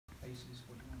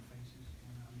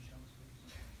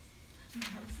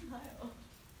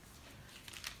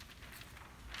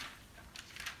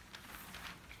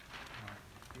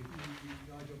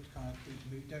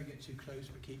get too close,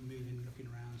 but keep moving, looking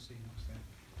around, seeing what's there.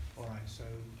 All right, so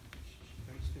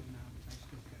very still now, very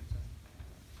still, Keto.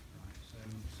 Right, so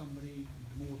somebody,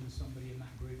 more than somebody in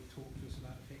that group, talk to us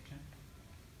about the picture.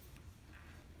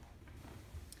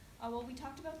 Well, we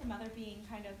talked about the mother being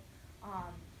kind of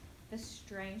the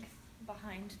strength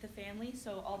behind the family.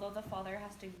 So although the father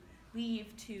has to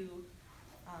leave to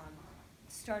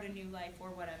start a new life or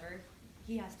whatever,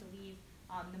 he has to leave.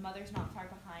 The mother's not far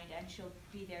behind, and she'll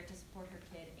be there to support her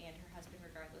kid and her husband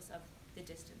regardless of the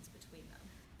distance between them.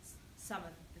 Some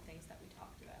of the things that we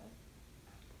talked about.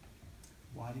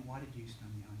 Why did you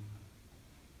stand behind your mother?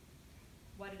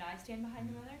 Why did I stand behind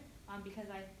the mother? Because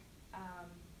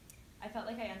I felt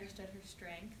like I understood her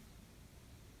strength,